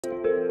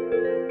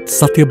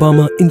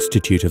Sathyabama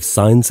Institute of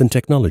Science and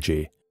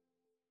Technology.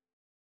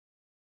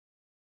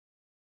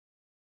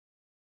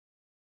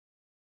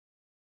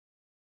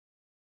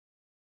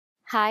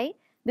 Hi,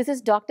 this is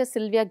Dr.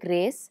 Sylvia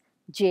Grace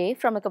J.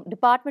 from the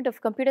Department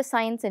of Computer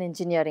Science and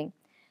Engineering.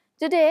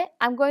 Today,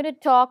 I'm going to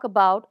talk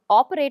about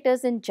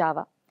operators in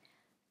Java.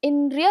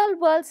 In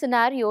real-world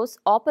scenarios,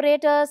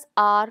 operators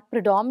are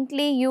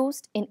predominantly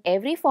used in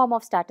every form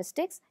of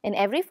statistics, in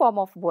every form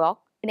of work,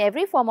 in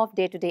every form of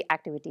day-to-day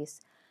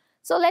activities.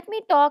 So let me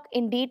talk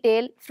in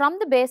detail from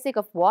the basic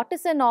of what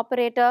is an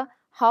operator,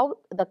 how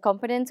the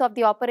components of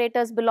the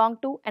operators belong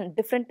to, and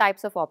different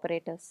types of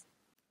operators.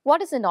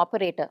 What is an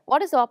operator?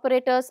 What is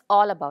operators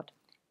all about?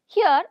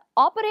 Here,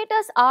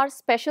 operators are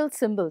special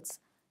symbols.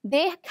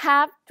 They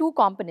have two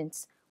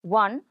components.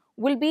 One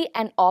will be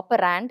an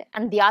operand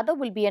and the other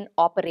will be an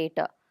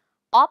operator.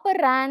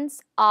 Operands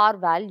are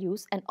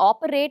values and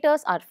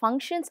operators are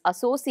functions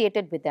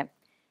associated with them.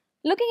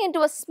 Looking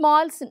into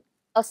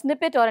a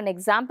snippet or an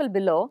example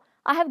below,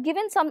 I have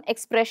given some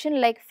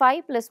expression like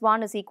 5 plus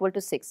 1 is equal to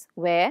 6,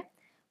 where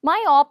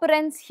my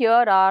operands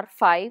here are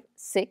 5,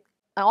 6.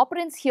 My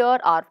operands here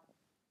are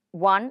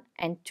 1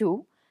 and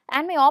 2,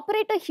 and my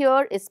operator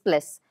here is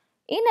plus.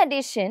 In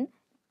addition,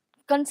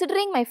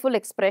 considering my full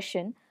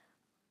expression,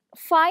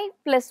 5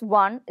 plus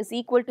 1 is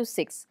equal to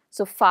 6.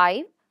 So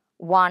 5,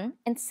 1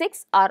 and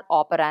 6 are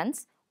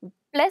operands,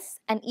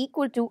 plus and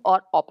equal to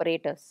are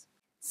operators.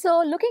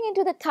 So looking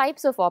into the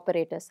types of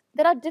operators,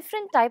 there are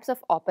different types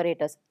of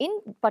operators.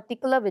 In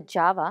particular with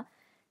Java,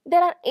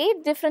 there are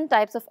 8 different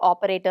types of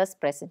operators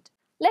present.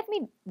 Let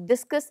me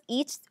discuss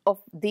each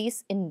of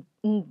these in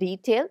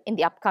detail in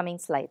the upcoming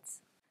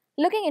slides.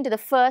 Looking into the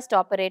first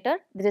operator,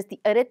 this is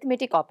the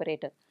arithmetic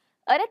operator.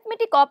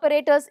 Arithmetic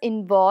operators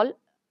involve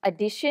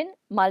addition,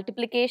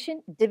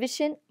 multiplication,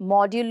 division,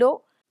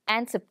 modulo,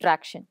 and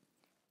subtraction.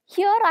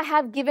 Here I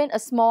have given a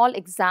small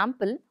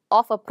example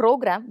of a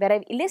program where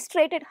I've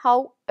illustrated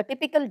how a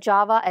typical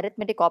Java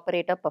arithmetic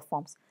operator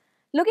performs.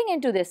 Looking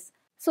into this,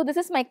 so this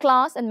is my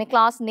class and my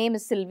class name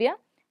is Sylvia,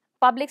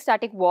 public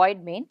static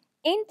void main,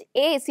 int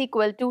a is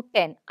equal to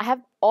 10. I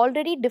have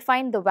already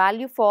defined the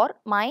value for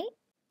my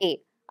a.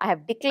 I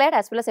have declared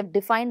as well as I have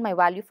defined my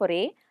value for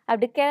a. I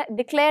have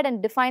declared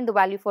and defined the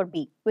value for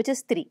b, which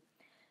is 3.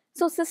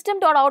 So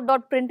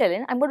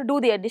system.out.println, I'm going to do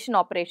the addition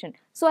operation.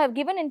 So I have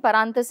given in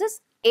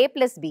parenthesis a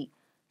plus b.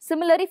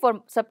 Similarly,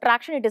 for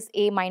subtraction, it is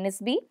a minus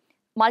b.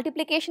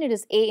 Multiplication, it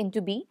is a into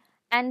b.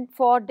 And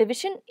for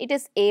division, it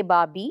is a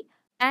bar b.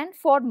 And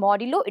for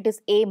modulo, it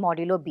is a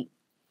modulo b.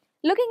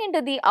 Looking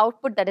into the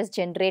output that is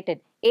generated,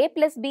 a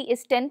plus b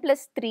is 10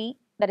 plus 3,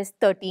 that is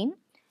 13.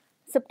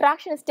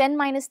 Subtraction is 10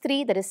 minus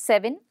 3, that is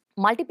 7.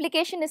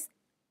 Multiplication is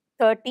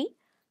 30.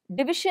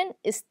 Division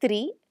is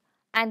 3.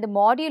 And the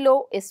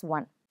modulo is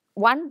 1.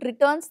 One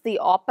returns the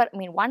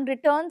one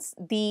returns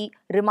the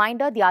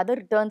remainder, the other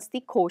returns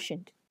the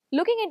quotient.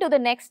 Looking into the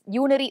next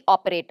unary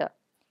operator.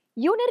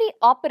 Unary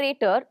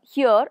operator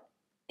here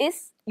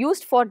is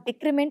used for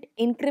decrement,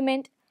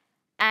 increment,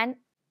 and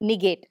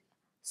negate.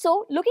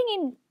 So looking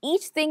in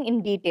each thing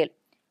in detail.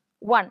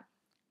 1.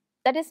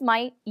 That is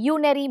my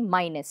unary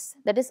minus.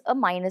 That is a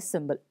minus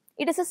symbol.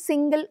 It is a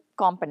single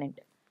component.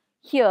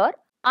 Here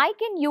I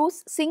can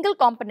use single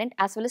component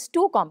as well as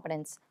two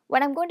components.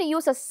 When I'm going to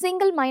use a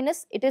single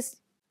minus, it is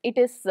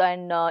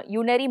an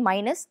unary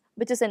minus,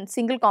 which is a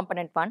single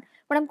component one.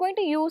 When I'm going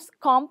to use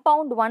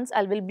compound ones,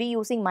 I will be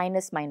using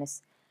minus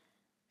minus.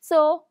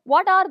 So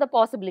what are the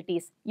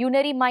possibilities?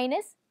 Unary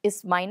minus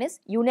is minus,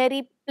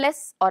 unary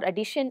plus or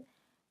addition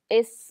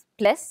is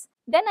plus.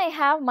 Then I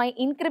have my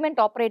increment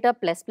operator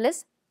plus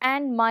plus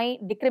and my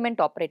decrement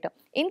operator.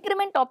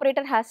 Increment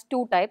operator has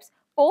two types.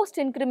 Post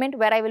increment,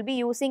 where I will be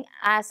using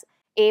as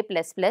a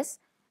plus plus,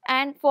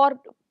 and for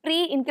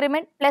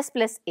pre-increment plus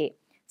plus a.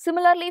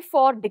 Similarly,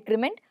 for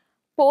decrement,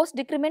 post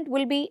decrement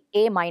will be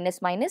a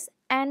minus minus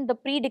and the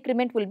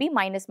pre-decrement will be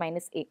minus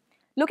minus a.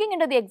 Looking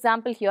into the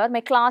example here,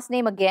 my class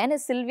name again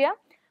is Sylvia,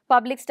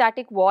 public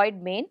static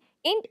void main,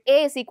 int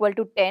a is equal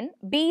to 10,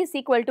 b is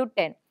equal to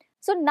 10.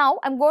 So now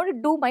I'm going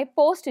to do my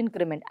post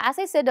increment. As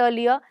I said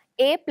earlier,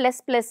 a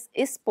plus plus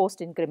is post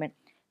increment.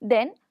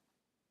 Then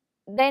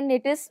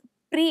it is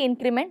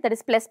pre-increment, that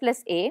is plus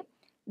plus a.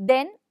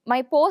 Then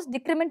my post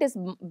decrement is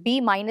b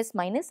minus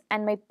minus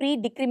and my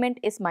pre-decrement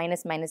is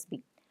minus minus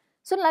b.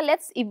 So now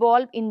let's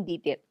evolve in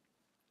detail.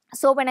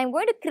 So when I'm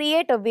going to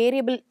create a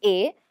variable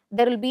a,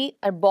 there will be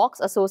a box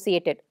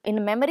associated.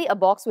 In memory, a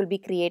box will be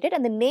created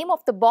and the name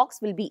of the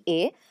box will be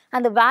a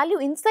and the value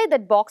inside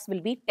that box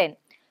will be 10.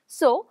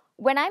 So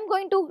when I'm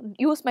going to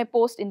use my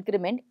post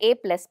increment a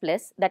plus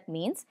plus, that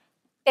means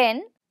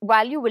 10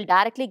 value will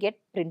directly get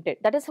printed.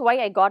 That is why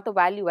I got the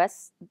value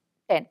as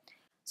 10.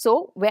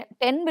 So when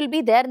 10 will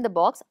be there in the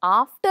box,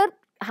 after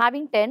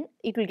having 10,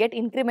 it will get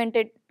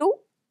incremented to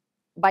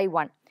by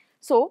 1.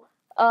 So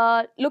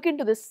look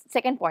into this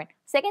second point.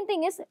 Second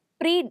thing is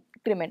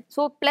pre-decrement.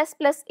 So plus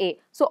plus a.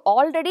 So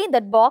already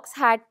that box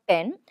had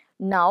 10.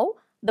 Now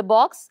the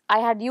box I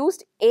had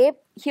used a,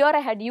 here I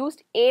had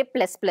used a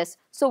plus plus.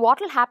 So what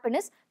will happen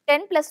is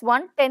 10 plus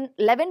 1, 10,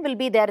 11 will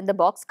be there in the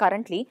box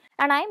currently,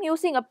 and I am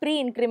using a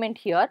pre-increment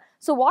here.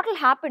 So what will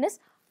happen is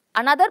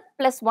another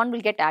plus 1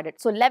 will get added.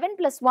 So 11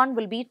 plus 1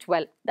 will be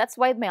 12. That's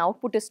why my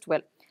output is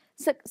 12.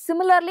 So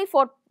similarly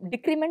for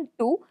decrement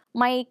 2,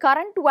 my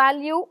current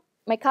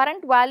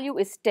value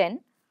is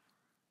 10,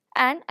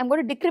 and I'm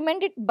going to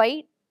decrement it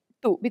by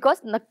 2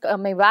 because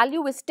my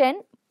value is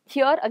 10.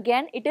 Here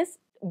again it is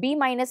b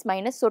minus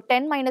minus, so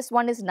 10 minus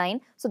 1 is 9.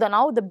 So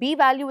now the b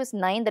value is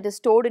 9, that is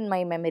stored in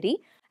my memory,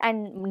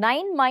 and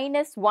 9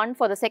 minus 1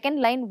 for the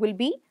second line will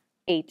be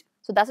 8.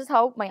 So that is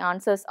how my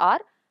answers are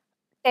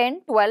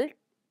 10, 12,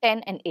 10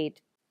 and 8.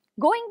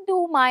 Going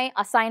to my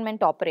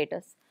assignment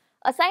operators.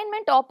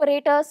 Assignment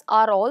operators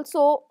are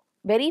also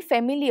very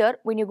familiar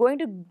when you're going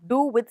to do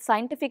with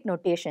scientific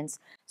notations.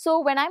 So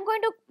when I'm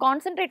going to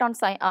concentrate on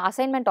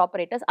assignment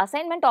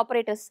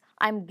operators,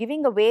 I'm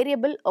giving a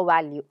variable a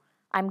value.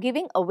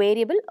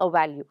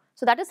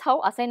 So that is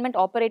how assignment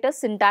operators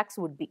syntax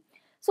would be.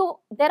 So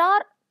there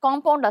are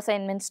compound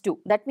assignments too.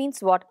 That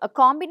means what? A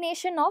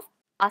combination of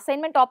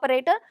assignment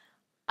operator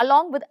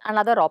along with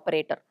another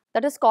operator.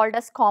 That is called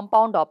as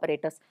compound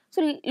operators.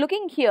 So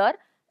looking here,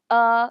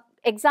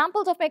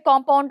 examples of my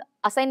compound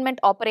assignment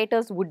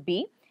operators would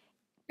be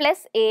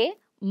plus a,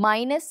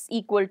 minus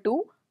equal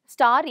to,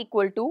 star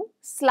equal to,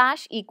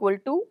 slash equal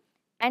to,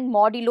 and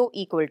modulo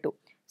equal to.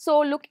 So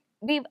look,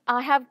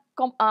 I have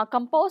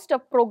composed a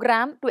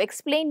program to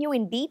explain you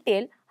in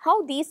detail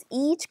how these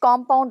each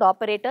compound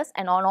operators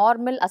and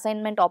normal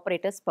assignment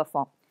operators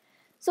perform.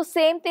 So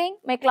same thing,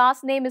 my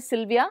class name is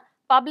Sylvia,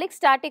 public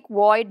static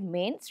void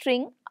main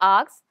string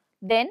args,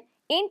 then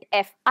int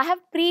f. I have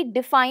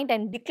predefined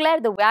and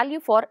declared the value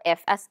for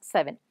f as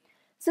 7.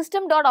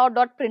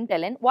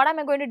 System.out.println, what am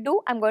I going to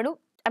do?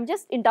 I'm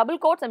just in double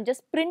quotes, I'm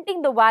just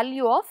printing the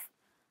value of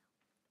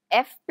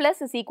f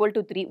plus is equal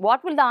to 3.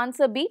 What will the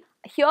answer be?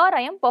 Here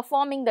I am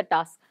performing the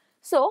task.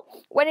 So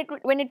when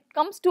it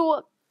comes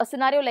to a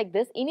scenario like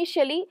this,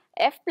 initially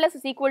f plus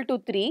is equal to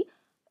 3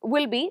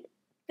 will be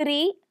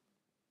 3,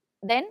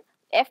 then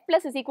f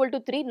plus is equal to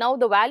 3. Now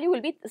the value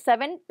will be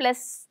 7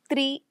 plus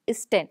 3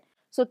 is 10.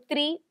 So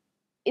 3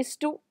 is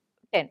to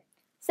 10.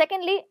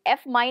 Secondly,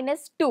 f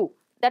minus 2,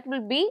 that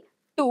will be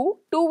 2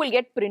 will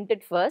get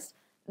printed first,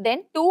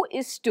 then 2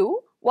 is 2.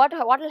 What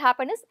will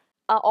happen is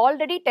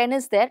already 10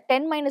 is there,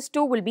 10 minus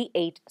 2 will be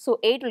 8, so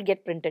 8 will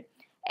get printed.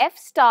 F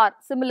star,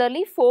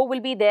 similarly 4 will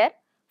be there,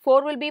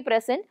 4 will be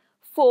present,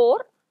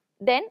 4,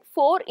 then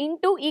 4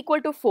 into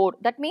equal to 4,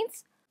 that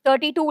means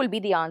 32 will be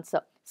the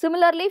answer.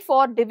 Similarly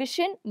for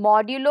division,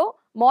 modulo,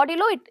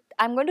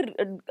 I'm going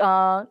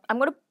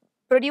to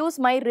produce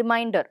my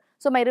remainder.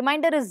 So my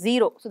remainder is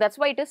 0, so that's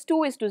why it is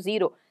 2 is to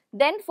 0.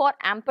 Then for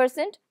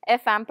ampersand,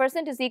 f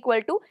ampersand is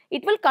equal to,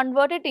 it will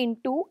convert it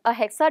into a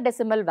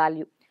hexadecimal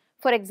value.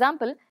 For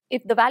example,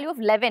 if the value of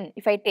 11,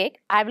 if I take,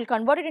 I will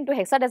convert it into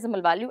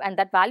hexadecimal value and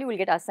that value will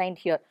get assigned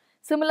here.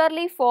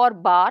 Similarly for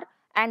bar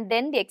and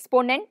then the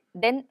exponent,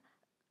 then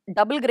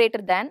double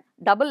greater than,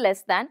 double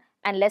less than,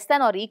 and less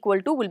than or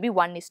equal to will be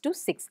 1 is to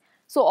 6.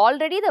 So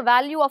already the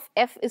value of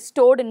f is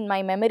stored in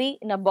my memory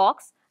in a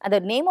box and the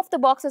name of the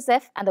box is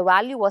f and the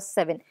value was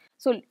 7.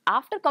 So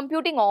after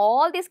computing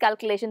all these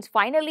calculations,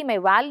 finally my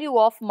value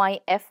of my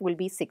f will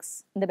be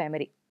 6 in the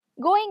memory.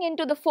 Going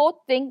into the fourth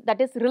thing,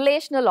 that is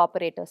relational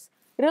operators.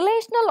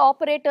 Relational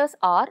operators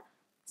are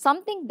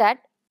something that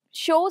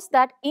shows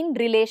that in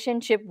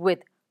relationship with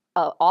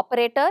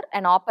operator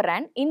and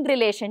operand in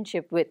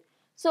relationship with.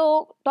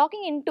 So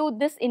talking into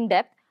this in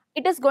depth,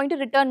 it is going to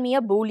return me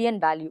a Boolean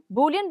value.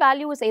 Boolean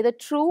value is either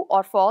true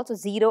or false, or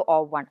 0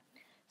 or 1.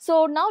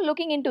 So now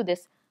looking into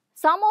this,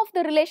 some of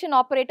the relation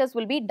operators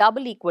will be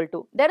double equal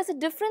to. There is a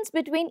difference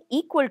between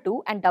equal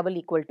to and double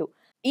equal to.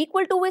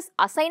 Equal to is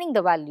assigning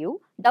the value,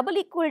 double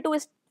equal to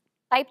is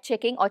type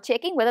checking or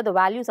checking whether the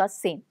values are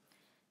same.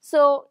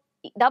 So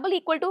double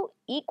equal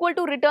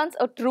to returns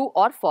a true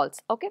or false.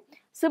 Okay.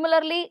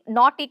 Similarly,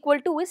 not equal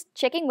to is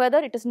checking whether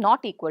it is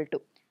not equal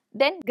to.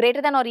 Then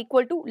greater than or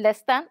equal to,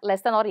 less than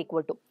or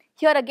equal to.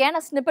 Here again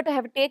a snippet I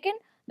have taken.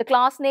 The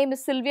class name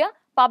is Sylvia,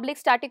 public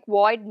static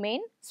void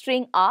main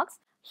string args.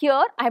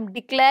 Here I am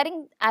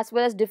declaring as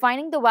well as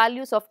defining the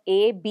values of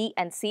A, B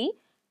and C.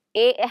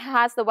 A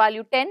has the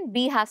value 10,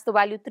 B has the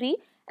value 3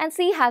 and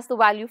C has the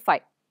value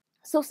 5.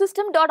 So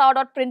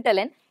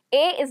system.out.println,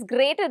 A is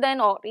greater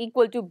than or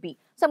equal to B.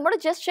 So I'm going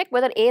to just check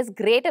whether A is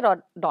greater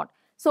or not.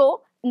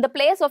 So in the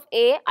place of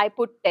A I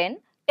put 10.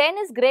 10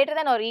 is greater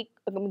than or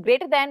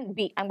greater than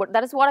B.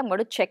 That is what I'm going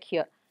to check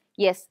here.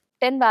 Yes,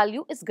 10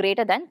 value is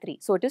greater than 3.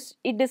 So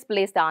it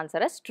displays the answer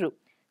as true.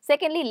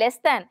 Secondly, less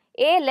than,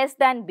 A less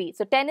than B.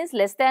 So 10 is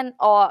less than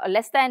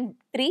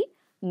 3?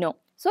 No.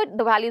 So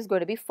the value is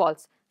going to be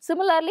false.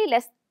 Similarly,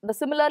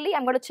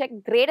 I'm going to check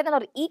greater than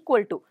or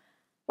equal to.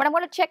 But I'm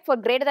going to check for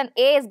greater than,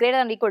 A is greater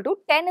than or equal to,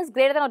 10 is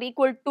greater than or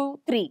equal to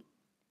 3.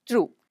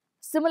 True.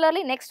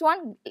 Similarly, next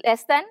one,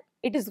 less than,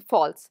 it is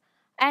false.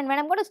 And when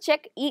I'm going to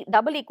check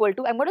double equal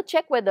to, I'm going to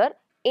check whether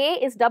A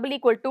is double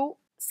equal to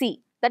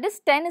C. That is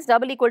 10 is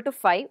double equal to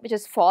 5, which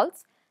is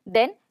false.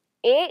 Then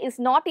A is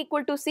not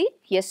equal to C.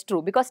 Yes,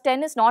 true, because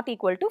 10 is not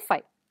equal to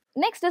 5.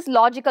 Next is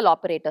logical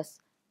operators.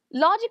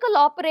 Logical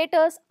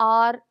operators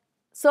are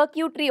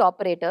circuitry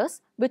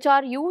operators which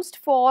are used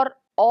for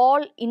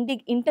all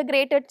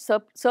integrated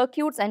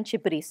circuits and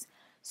chipperies.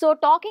 So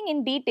talking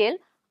in detail,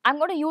 I'm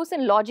going to use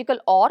in logical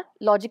OR,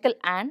 logical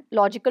AND,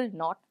 logical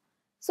NOT.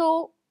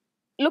 So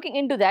looking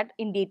into that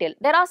in detail,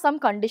 there are some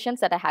conditions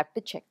that I have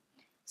to check.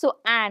 So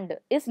AND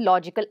is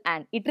logical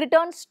AND. It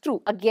returns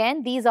true.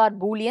 Again, these are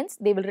booleans.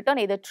 They will return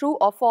either true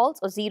or false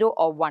or 0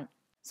 or 1.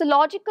 So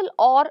logical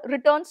OR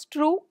returns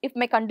true if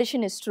my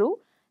condition is true,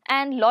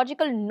 and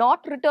logical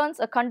NOT returns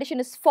a condition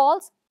is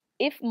false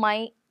if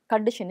my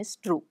condition is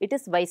true. It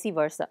is vice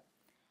versa.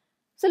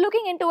 So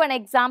looking into an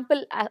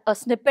example, a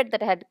snippet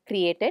that I had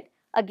created.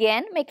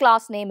 Again, my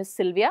class name is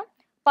Sylvia.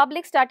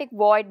 Public static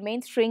void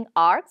main string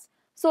args.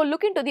 So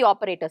look into the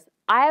operators.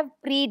 I have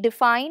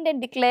predefined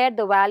and declared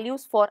the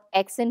values for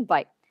x and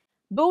y.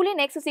 Boolean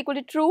x is equal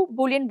to true,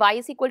 boolean y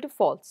is equal to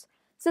false.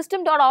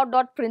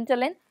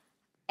 System.out.println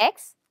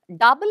x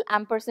double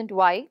ampersand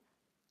y.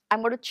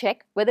 I'm going to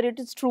check whether it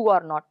is true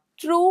or not.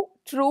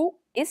 True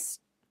is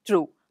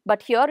true.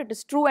 But here it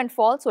is true and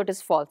false, so it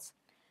is false.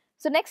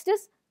 So next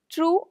is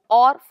true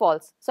or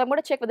false. So I'm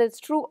going to check whether it's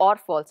true or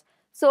false.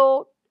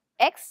 So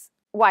x,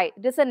 y,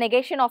 this is a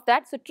negation of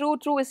that. So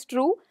true is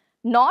true.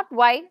 Not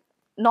y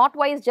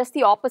is just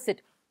the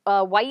opposite.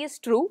 Y is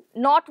true,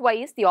 not y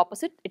is the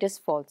opposite, it is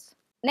false.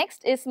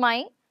 Next is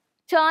my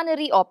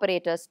ternary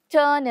operators.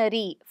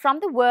 Ternary, from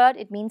the word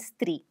it means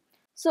 3.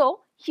 So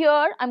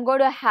here I'm going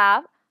to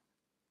have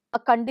a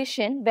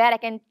condition where I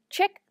can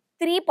check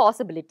 3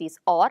 possibilities,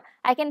 or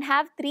I can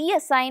have 3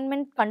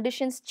 assignment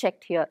conditions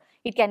checked here.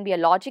 It can be a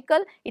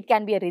logical, it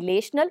can be a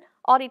relational,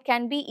 or it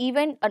can be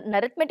even an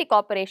arithmetic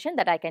operation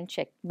that I can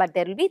check. But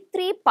there will be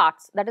 3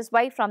 parts. That is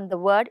why from the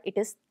word it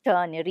is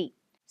ternary.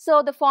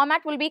 So the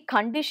format will be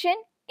condition,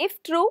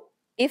 if true,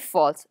 if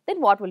false, then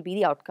what will be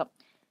the outcome?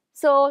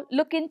 So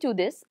look into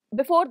this.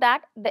 Before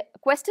that, the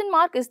question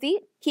mark is the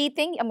key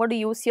thing I'm going to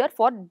use here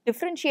for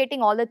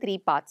differentiating all the 3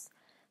 parts.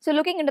 So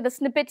looking into the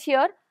snippet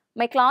here,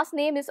 my class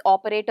name is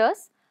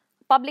operators,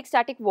 public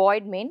static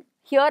void main.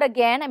 Here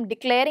again, I'm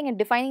declaring and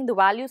defining the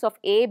values of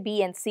A,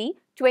 B and C,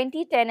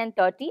 20, 10 and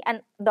 30,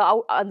 and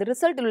the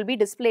result will be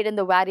displayed in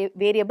the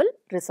variable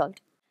result.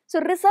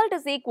 So result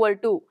is equal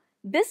to,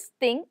 this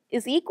thing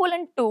is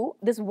equivalent to,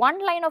 this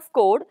one line of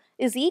code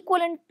is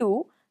equivalent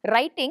to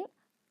writing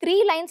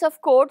 3 lines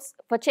of codes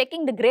for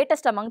checking the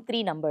greatest among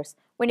 3 numbers.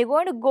 When you're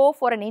going to go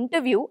for an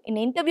interview, in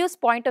interview's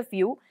point of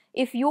view,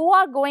 if you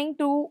are going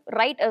to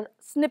write a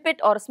snippet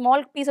or a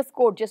small piece of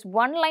code, just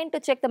one line to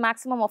check the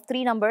maximum of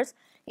 3 numbers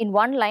in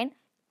one line,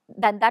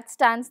 then that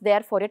stands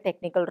there for a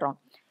technical round.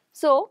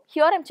 So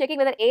here I'm checking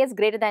whether A is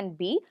greater than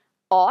B,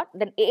 or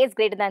then A is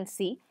greater than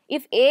C.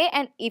 If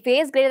A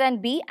is greater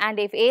than B and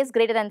if A is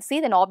greater than C,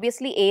 then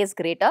obviously A is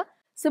greater.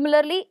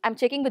 Similarly, I'm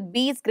checking with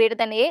B is greater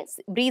than A,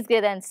 B is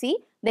greater than C,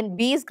 then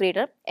B is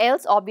greater,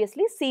 else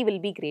obviously C will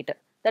be greater.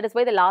 That is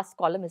why the last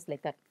column is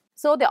like that.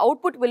 So the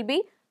output will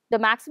be, the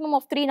maximum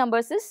of 3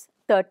 numbers is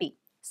 30.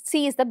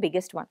 C is the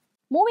biggest one.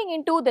 Moving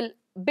into the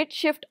bit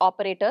shift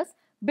operators.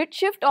 Bit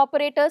shift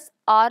operators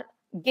are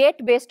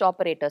gate-based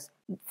operators.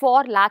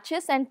 For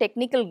latches and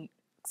technical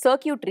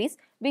circuitries,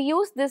 we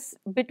use this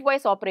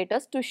bitwise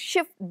operators to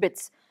shift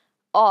bits,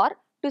 or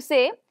to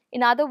say,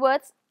 in other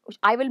words,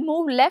 I will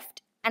move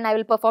left and I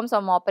will perform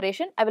some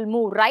operation, I will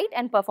move right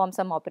and perform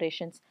some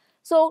operations.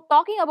 So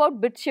talking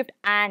about bit shift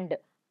AND,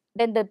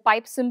 then the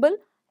pipe symbol,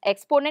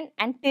 exponent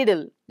and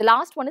tiddle. The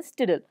last one is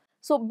tiddle.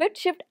 So bit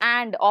shift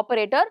AND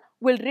operator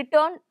will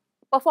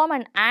perform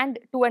an AND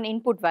to an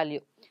input value.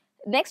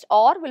 Next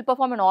OR will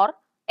perform an OR.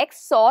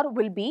 XOR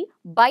will be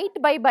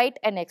byte by byte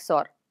and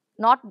XOR.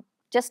 Not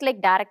just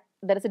like direct,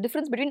 there is a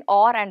difference between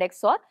OR and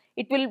XOR.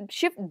 It will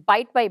shift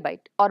byte by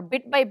byte or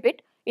bit by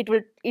bit. It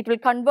will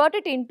convert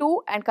it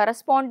into a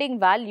corresponding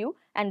value,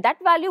 and that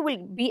value will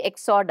be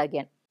XORed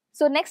again.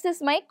 So next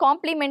is my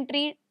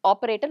complementary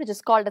operator, which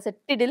is called as a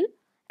tiddle,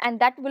 and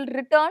that will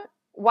return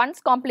one's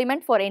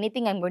complement for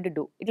anything I'm going to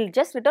do. It will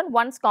just return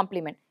one's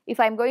complement. If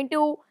I'm going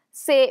to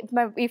say,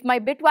 if my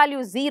bit value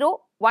is 0,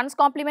 one's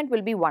complement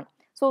will be 1.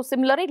 So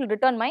similarly, it will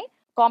return my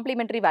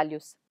complementary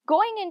values.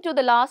 Going into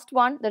the last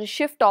one, the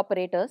shift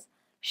operators.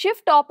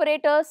 Shift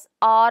operators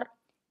are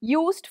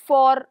used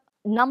for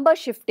number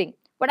shifting.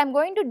 But I'm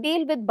going to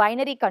deal with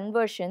binary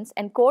conversions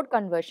and code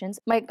conversions.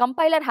 My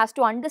compiler has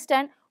to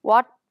understand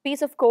what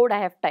piece of code I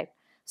have typed.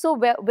 So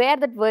where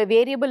that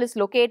variable is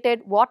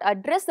located, what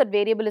address that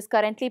variable is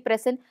currently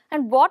present,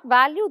 and what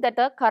value that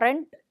a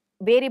current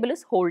variable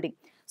is holding.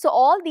 So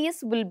all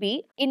these will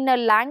be in a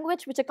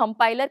language which a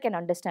compiler can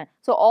understand.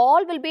 So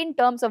all will be in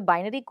terms of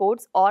binary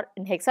codes or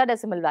in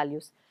hexadecimal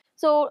values.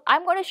 So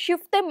I'm going to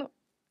shift them,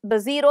 the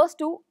zeros,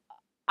 to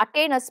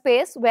attain a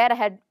space where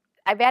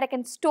I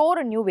can store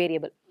a new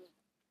variable.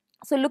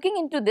 So looking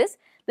into this,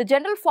 the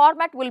general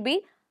format will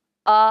be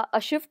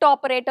a shift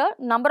operator,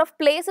 number of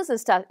places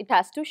it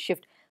has to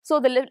shift. So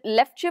the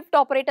left shift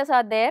operators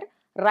are there,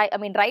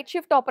 right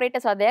shift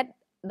operators are there.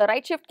 The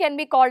right shift can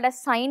be called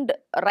as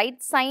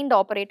right signed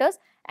operators,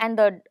 and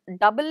the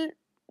double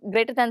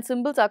greater than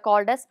symbols are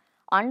called as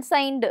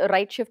unsigned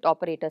right shift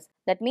operators.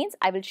 That means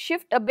I will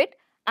shift a bit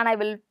and I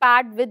will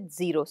pad with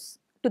zeros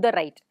to the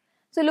right.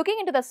 So looking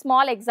into the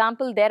small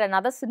example there,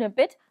 another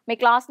snippet, my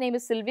class name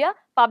is Sylvia,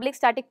 public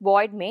static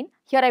void main.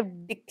 Here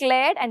I've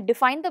declared and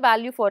defined the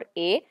value for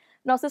A.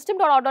 Now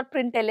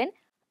system.out.println,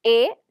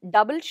 A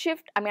double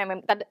shift,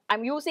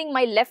 I'm using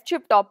my left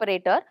shift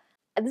operator.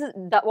 This is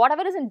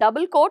whatever is in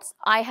double quotes,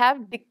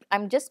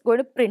 I'm just going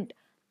to print.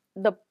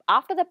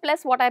 After the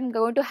plus, what I'm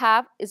going to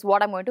have is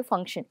what I'm going to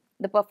function,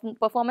 the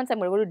performance I'm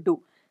going to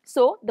do.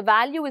 So the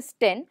value is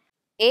 10,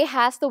 A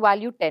has the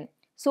value 10.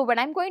 So when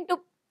I'm going to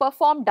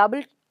perform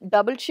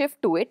double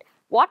shift to it,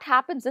 what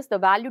happens is the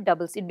value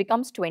doubles, it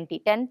becomes 20,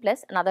 10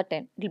 plus another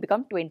 10, it will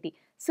become 20.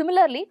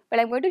 Similarly, when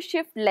I'm going to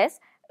shift less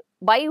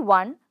by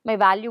 1, my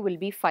value will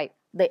be 5.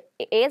 The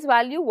A's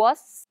value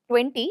was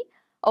 20,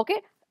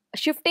 okay,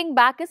 shifting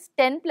back is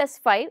 10 plus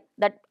 5,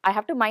 that I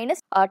have to minus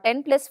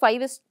 10 plus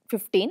 5 is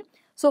 15.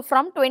 So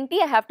from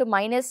 20 I have to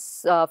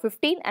minus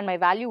 15 and my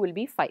value will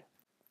be 5.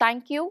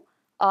 Thank you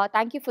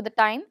for the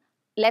time.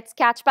 Let's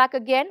catch back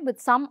again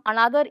with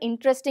another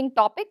interesting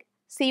topic.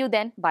 See you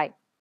then. Bye.